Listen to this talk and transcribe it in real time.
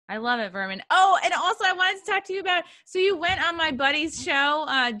I love it, Vermin. Oh, and also I wanted to talk to you about, so you went on my buddy's show,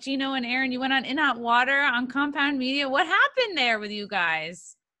 Geno and Aaron, you went on In Hot Water on Compound Media. What happened there with you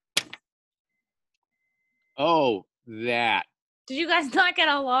guys? Oh, that. Did you guys not get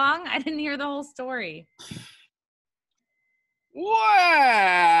along? I didn't hear the whole story.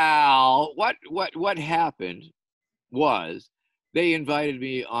 Well, what happened was they invited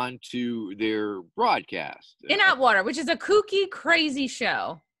me onto their broadcast. In Hot Water, which is a kooky, crazy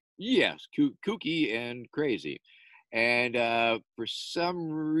show. Yes, kooky and crazy. And for some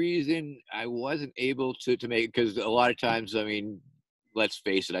reason, I wasn't able to make, because a lot of times, I mean, let's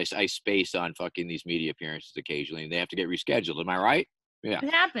face it, I space on fucking these media appearances occasionally, and they have to get rescheduled. Am I right? Yeah,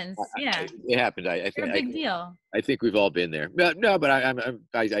 It happens. Yeah, it happened. I it's a think big deal. I think we've all been there. No, but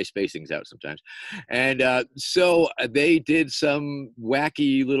I space things out sometimes. And so they did some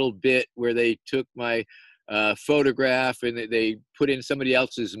wacky little bit where they took my photograph and they put in somebody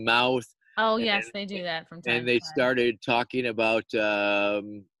else's mouth. Oh, yes, they do that from time And they to time. started talking about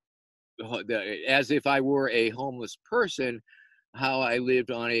as if I were a homeless person, how I lived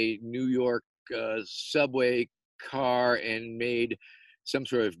on a New York subway car and made some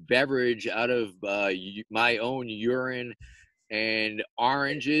sort of beverage out of my own urine and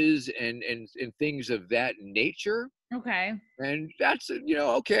oranges and things of that nature. Okay. And that's,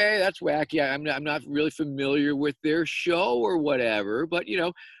 okay, that's wacky. I'm not really familiar with their show or whatever, but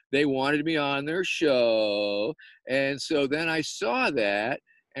they wanted me on their show. And so then I saw that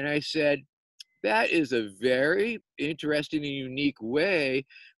and I said, that is a very interesting and unique way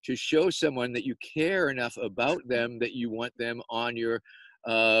to show someone that you care enough about them that you want them on your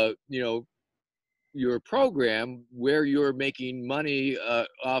your program where you're making money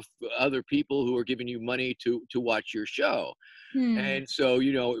off other people who are giving you money to watch your show. And so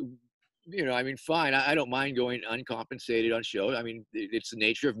I mean, fine, I don't mind going uncompensated on shows. I mean, it's the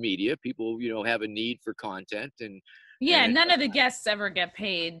nature of media. People have a need for content. And None of the guests ever get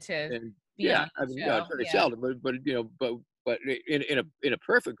paid to be on the show. It's very seldom, but in a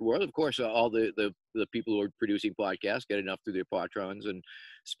perfect world, of course, all the people who are producing podcasts get enough through their patrons and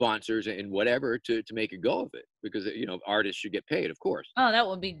sponsors and whatever to make a go of it, because artists should get paid, of course. Oh, that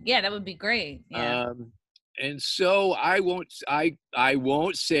would be great. Yeah. And so I won't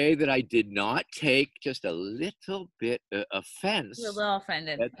say that I did not take just a little bit offense. You're a little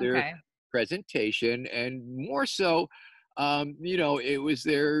offended at their presentation, and more so, it was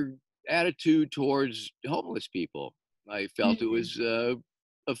their attitude towards homeless people. I felt it was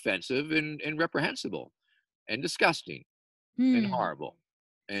offensive and reprehensible and disgusting and horrible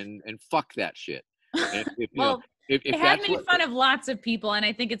and fuck that shit. And if they had made fun of lots of people, and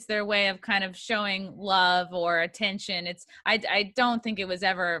I think it's their way of kind of showing love or attention. I don't think it was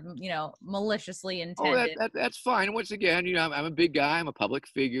ever maliciously intended. Oh, that's fine. Once again, I'm a big guy. I'm a public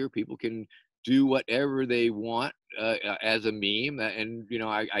figure. People can do whatever they want as a meme, and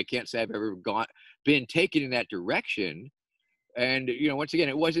I can't say I've ever been taken in that direction. And once again,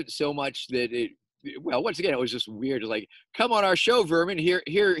 it wasn't so much that once again, it was just weird. It's like, come on our show, Vermin. Here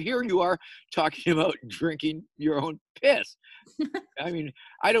you are talking about drinking your own piss. I mean,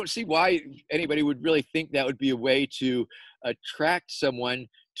 I don't see why anybody would really think that would be a way to attract someone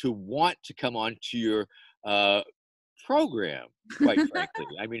to want to come on to your program, quite frankly.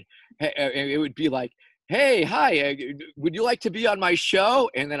 I mean, it would be like, hey, hi, would you like to be on my show?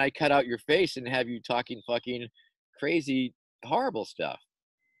 And then I cut out your face and have you talking fucking crazy, horrible stuff.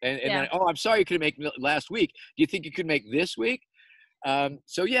 And then, oh, I'm sorry you couldn't make last week. Do you think you could make this week?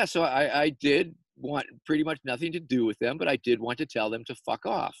 So I did want pretty much nothing to do with them, but I did want to tell them to fuck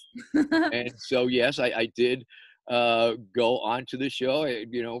off. And so, yes, I did go on to the show,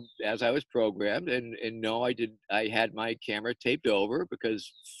 as I was programmed. And no, I had my camera taped over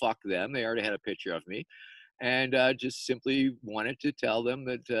because fuck them. They already had a picture of me. And just simply wanted to tell them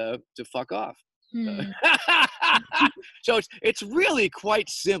that to fuck off. So it's really quite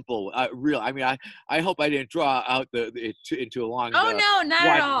simple. I mean, I hope I didn't draw out into a long. Oh no, not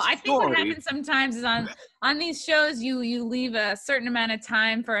at all. story. I think what happens sometimes is on these shows, you leave a certain amount of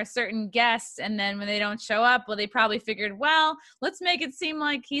time for a certain guest, and then when they don't show up, well, they probably figured, well, let's make it seem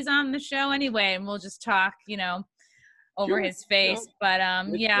like he's on the show anyway, and we'll just talk, over his face. But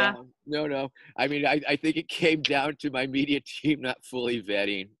No. I mean, I think it came down to my media team not fully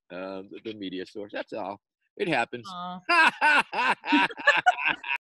vetting the media source. That's all. It happens.